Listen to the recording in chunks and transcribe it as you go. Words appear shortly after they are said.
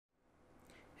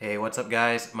Hey, what's up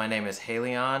guys? My name is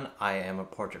Haylion. I am a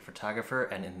portrait photographer,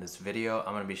 and in this video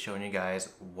I'm going to be showing you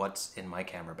guys what's in my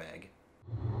camera bag.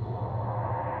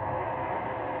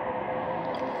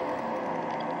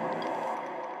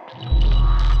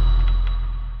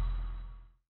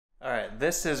 Alright,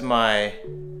 this is my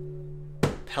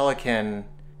Pelican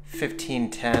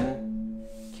 1510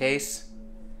 case,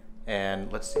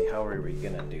 and let's see, how are we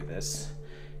gonna do this?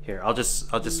 Here, I'll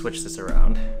just switch this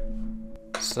around.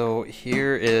 So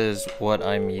here is what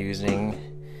I'm using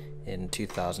in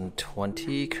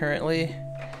 2020 currently.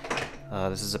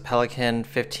 This is a Pelican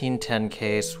 1510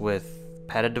 case with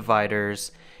padded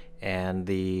dividers and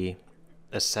the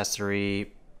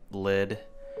accessory lid,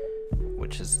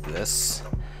 which is this.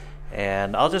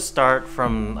 And I'll just start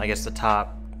from, I guess, the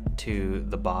top to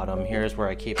the bottom. Here's where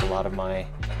I keep a lot of my,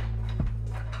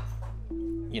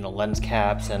 lens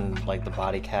caps and like the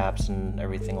body caps and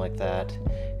everything like that.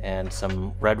 And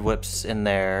some red whips in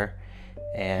there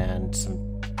and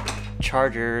some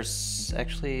chargers.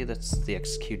 Actually, that's the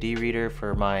XQD reader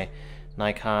for my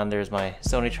Nikon. There's my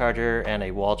Sony charger and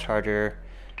a wall charger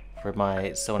for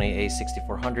my Sony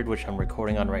a6400, which I'm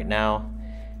recording on right now.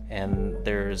 And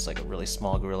there's like a really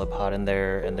small Gorilla Pod in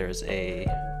there, and there's a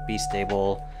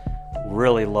B-Stable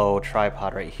really low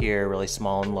tripod right here, really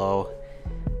small and low.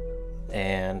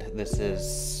 And this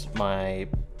is my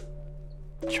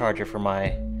charger for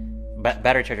my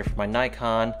battery charger for my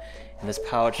Nikon. In this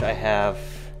pouch I have,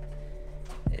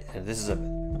 this is a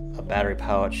battery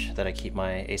pouch that I keep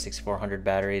my a6400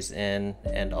 batteries in,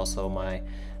 and also my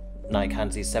Nikon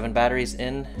Z7 batteries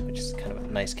in, which is kind of a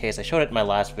nice case. I showed it in my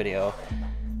last video.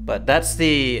 But that's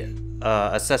the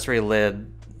accessory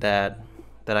lid that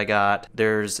I got.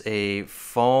 There's a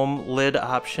foam lid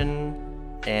option,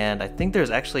 and I think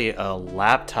there's actually a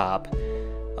laptop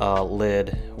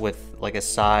lid with like a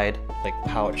side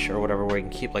pouch or whatever where you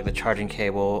can keep like the charging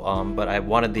cable. But I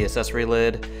wanted the accessory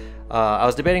lid. I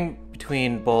was debating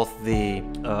between both the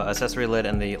accessory lid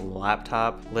and the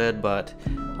laptop lid, but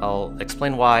I'll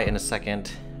explain why in a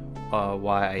second.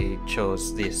 Why I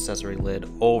chose the accessory lid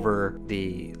over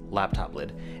the laptop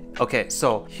lid. Okay,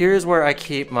 so here's where I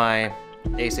keep my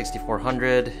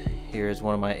a6400. Here's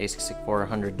one of my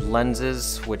a6400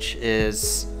 lenses, which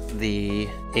is the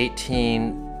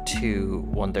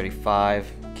 18-135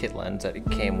 kit lens that it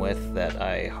came with that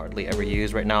I hardly ever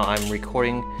use. Right now I'm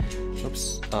recording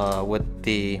with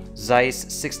the Zeiss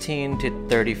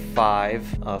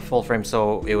 16-35 full frame,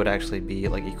 so it would actually be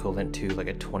like equivalent to like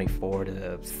a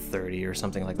 24-30 or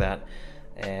something like that,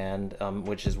 and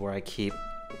which is where I keep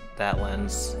that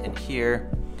lens in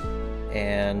here.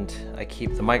 And I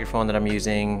keep the microphone that I'm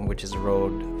using, which is a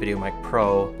Rode VideoMic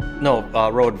Pro. No,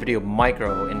 Rode Video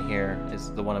Micro in here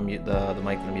is the one the mic that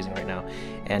I'm using right now.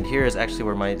 And here is actually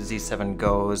where my Z7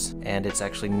 goes, and it's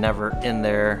actually never in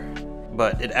there,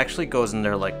 but it actually goes in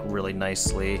there like really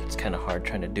nicely. It's kind of hard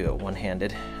trying to do it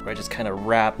one-handed. I just kind of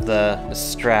wrap the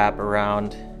strap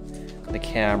around the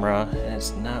camera, and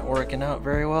it's not working out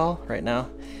very well right now.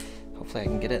 Hopefully I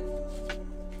can get it.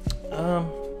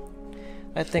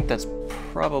 I think that's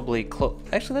probably close.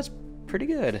 Actually, that's pretty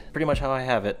good. Pretty much how I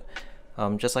have it,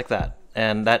 just like that.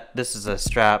 And this is a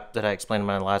strap that I explained in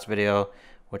my last video,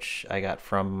 which I got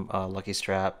from Lucky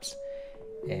Straps,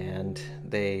 and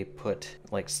they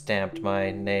stamped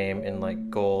my name in like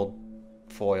gold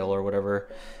foil or whatever.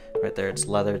 Right there, it's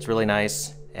leather. It's really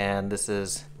nice. And this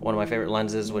is one of my favorite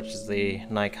lenses, which is the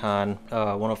Nikon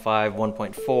 105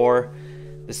 1.4.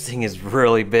 This thing is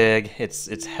really big.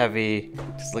 It's heavy.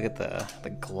 Just look at the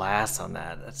glass on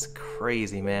that. That's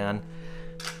crazy, man.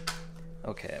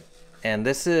 Okay, and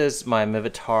this is my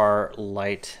Mivitar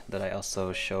light that I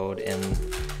also showed in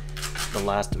the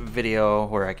last video,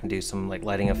 where I can do some like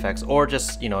lighting effects, or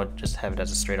just just have it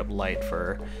as a straight up light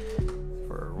for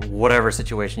whatever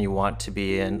situation you want to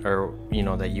be in, or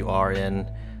that you are in.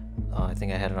 I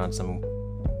think I had it on some.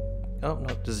 Oh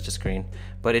no, this is just green,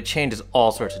 but it changes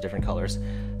all sorts of different colors.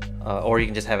 Or you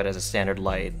can just have it as a standard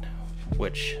light,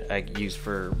 which I use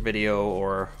for video,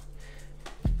 or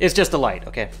it's just a light,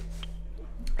 okay?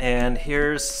 And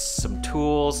here's some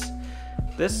tools.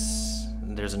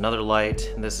 There's another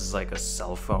light, and this is like a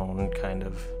cell phone kind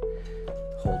of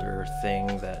holder thing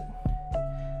that,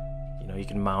 you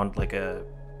can mount like a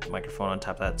microphone on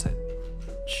top of that to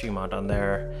shoe mount on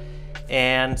there.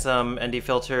 And some ND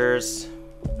filters,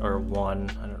 or one,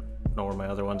 I don't know where my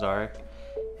other ones are.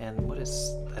 And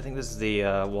I think this is the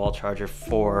wall charger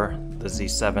for the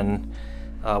Z7.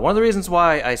 One of the reasons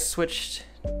why I switched,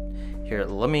 here,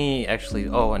 let me actually,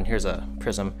 oh, and here's a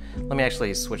prism. Let me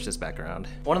actually switch this back around.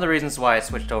 One of the reasons why I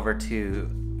switched over to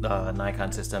the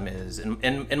Nikon system is,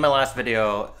 in my last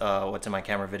video, what's in my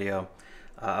camera video,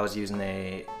 I was using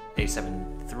a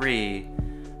A7 III,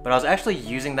 but I was actually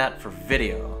using that for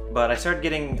video. But I started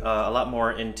getting a lot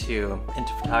more into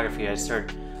photography. I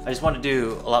just wanted to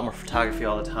do a lot more photography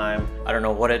all the time. I don't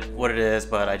know what it is,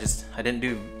 but I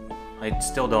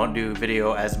still don't do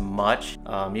video as much.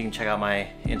 You can check out my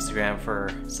Instagram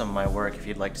for some of my work if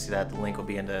you'd like to see that. The link will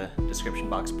be in the description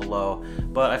box below.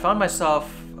 But I found myself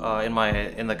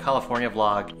in the California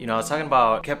vlog, you know, I was talking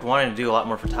about, kept wanting to do a lot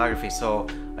more photography, so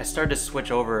I started to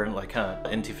switch over and like kind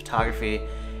of into photography.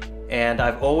 And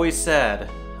I've always said,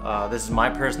 this is my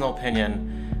personal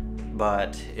opinion,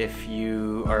 but if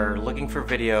you are looking for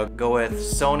video, go with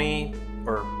Sony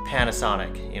or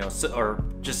Panasonic, you know, or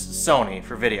just Sony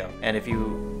for video. And if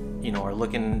you know, are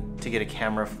looking to get a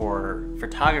camera for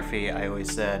photography, I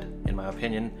always said, in my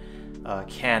opinion,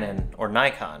 Canon or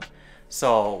Nikon.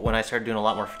 So when I started doing a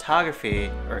lot more photography,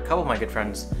 or a couple of my good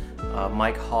friends,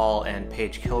 Mike Hall and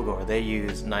Paige Kilgore, they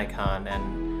use Nikon,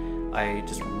 and I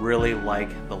just really like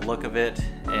the look of it.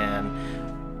 And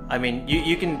I mean,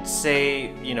 you can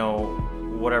say, you know,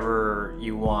 whatever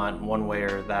you want one way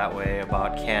or that way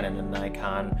about Canon and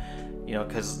Nikon, you know,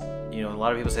 because, you know, a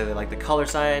lot of people say they like the color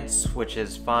science, which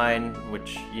is fine,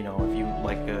 which, you know, if you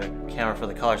like a camera for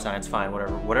the color science, fine,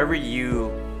 whatever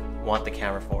you want the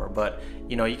camera for. But,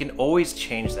 you know, you can always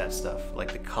change that stuff,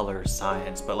 like the color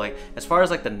science. But like, as far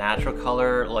as like the natural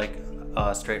color, like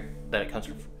straight that it comes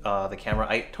from the camera,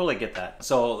 I totally get that.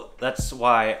 So that's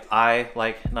why I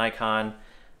like Nikon.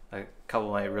 A couple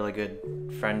of my really good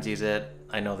friends use it.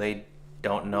 I know they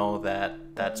don't know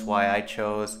that that's why I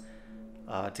chose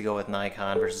to go with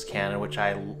Nikon versus Canon, which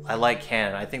I like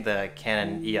Canon. I think the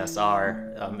Canon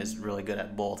ESR is really good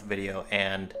at both video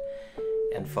and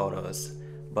photos.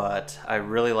 But I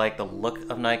really like the look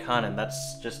of Nikon, and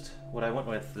that's just what I went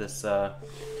with. This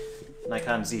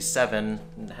Nikon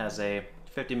Z7 has a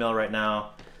 50mm right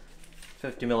now,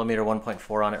 50mm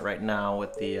 1.4 on it right now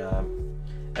with the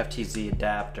FTZ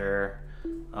adapter.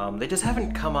 They just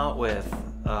haven't come out with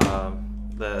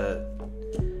the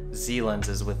Z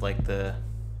lenses with like the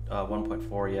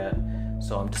 1.4 yet,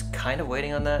 so I'm just kind of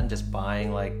waiting on that and just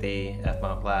buying like the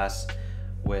f-mount glass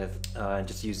with and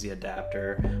just use the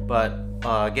adapter. But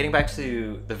getting back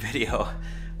to the video,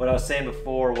 what I was saying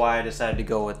before, why I decided to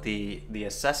go with the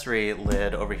accessory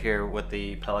lid over here with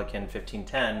the Pelican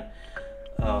 1510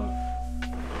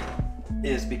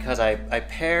 is because I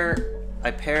pair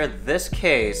this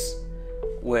case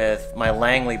with my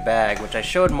Langley bag, which I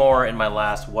showed more in my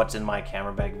last what's in my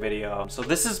camera bag video. So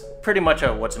this is pretty much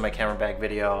a what's in my camera bag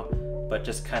video, but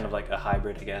just kind of like a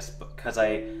hybrid, I guess, because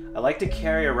I like to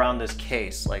carry around this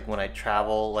case, like when I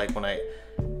travel, like when I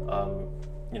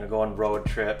you know, go on road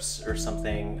trips or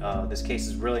something. This case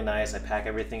is really nice. I pack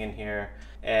everything in here,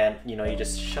 and you know, you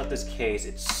just shut this case.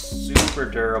 It's super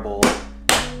durable.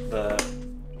 The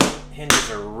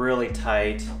hinges are really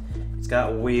tight. It's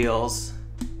got wheels.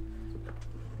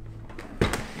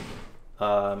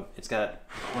 It's got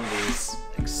one of these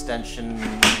extension,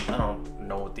 I don't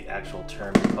know what the actual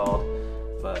term is called,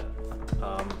 but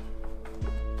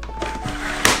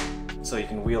so you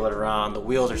can wheel it around. The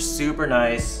wheels are super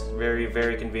nice, very,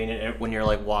 very convenient when you're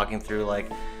like walking through, like,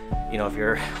 you know, if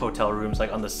your hotel room's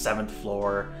like on the 7th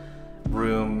floor,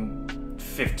 room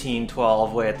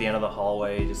 1512 way at the end of the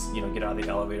hallway, just, you know, get out of the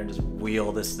elevator and just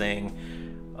wheel this thing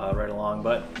right along.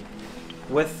 But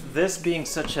with this being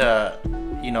such a,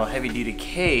 you know, heavy duty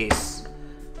case,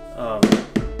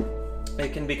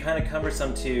 it can be kind of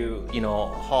cumbersome to, you know,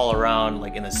 haul around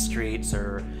like in the streets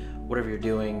or whatever you're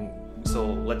doing. So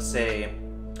let's say,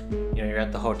 you know, you're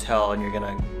at the hotel and you're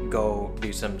gonna go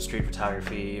do some street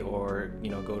photography, or, you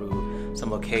know, go to some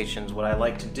locations. What I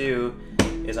like to do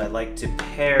is I like to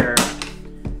pair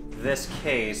this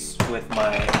case with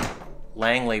my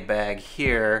Langley bag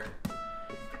here.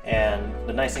 And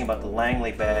the nice thing about the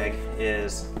Langley bag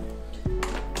is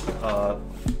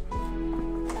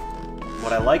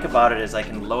what I like about it is I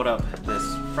can load up this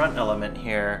front element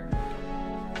here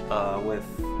with,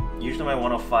 usually my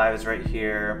 105 is right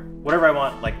here, whatever I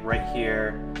want, like right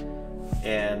here,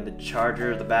 and the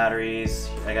charger, the batteries.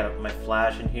 I got my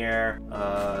flash in here.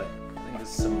 I think there's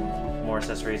some more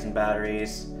accessories and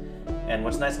batteries. And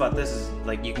what's nice about this is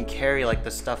like you can carry like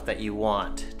the stuff that you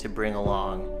want to bring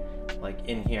along like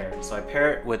in here. So I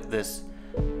pair it with this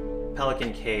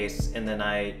Pelican case, and then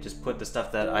I just put the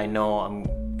stuff that I know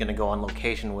I'm gonna go on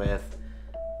location with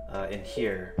in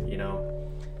here, you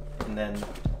know, and then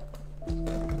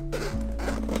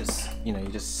just, you know, you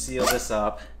just seal this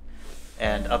up,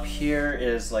 and up here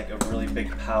is like a really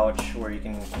big pouch where you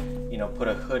can, you know, put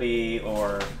a hoodie,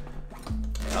 or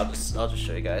I'll just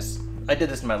show you guys. I did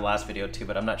this in my last video too,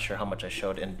 but I'm not sure how much I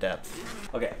showed in depth.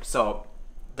 Okay, so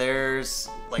there's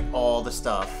like all the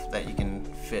stuff that you can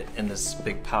fit in this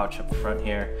big pouch up front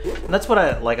here. And that's what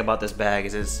I like about this bag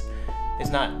is it's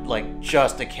not like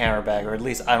just a camera bag, or at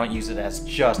least I don't use it as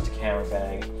just a camera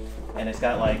bag. And it's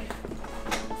got like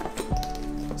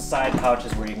side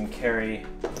pouches where you can carry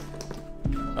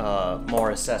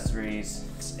more accessories,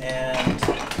 and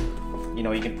you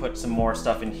know, you can put some more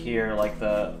stuff in here like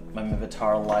my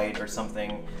Minotaur light or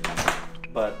something.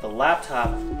 But the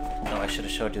laptop, no, I should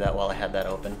have showed you that while I had that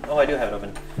open. Oh, I do have it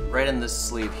open. Right in this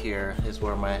sleeve here is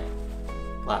where my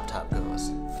laptop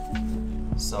goes.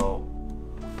 So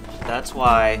that's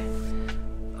why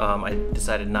I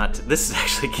decided not to. This is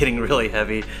actually getting really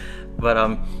heavy,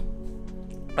 but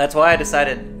that's why I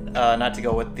decided not to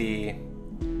go with the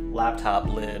laptop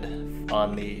lid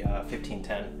on the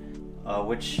 1510,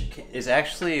 which is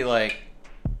actually like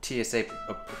TSA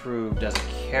approved as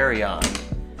a carry-on.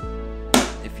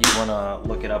 If you want to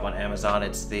look it up on Amazon,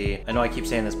 it's the, I know I keep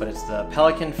saying this, but it's the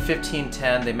Pelican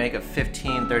 1510. They make a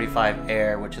 1535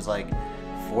 Air, which is like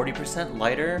 40%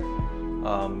 lighter.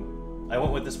 I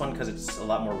went with this one because it's a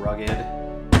lot more rugged,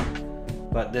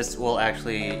 but this will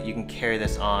actually, you can carry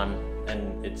this on,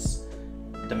 and it's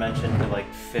dimensioned to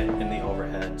like fit in the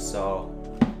overhead, so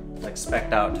like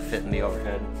spec'd out to fit in the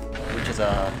overhead, which is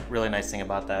a really nice thing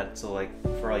about that. So like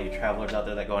for all you travelers out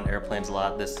there that go on airplanes a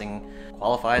lot, this thing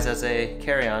qualifies as a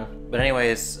carry-on. But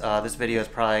anyways, this video has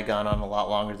probably gone on a lot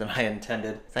longer than I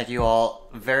intended. Thank you all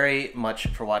very much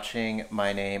for watching.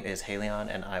 My name is Haylion,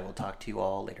 and I will talk to you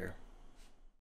all later.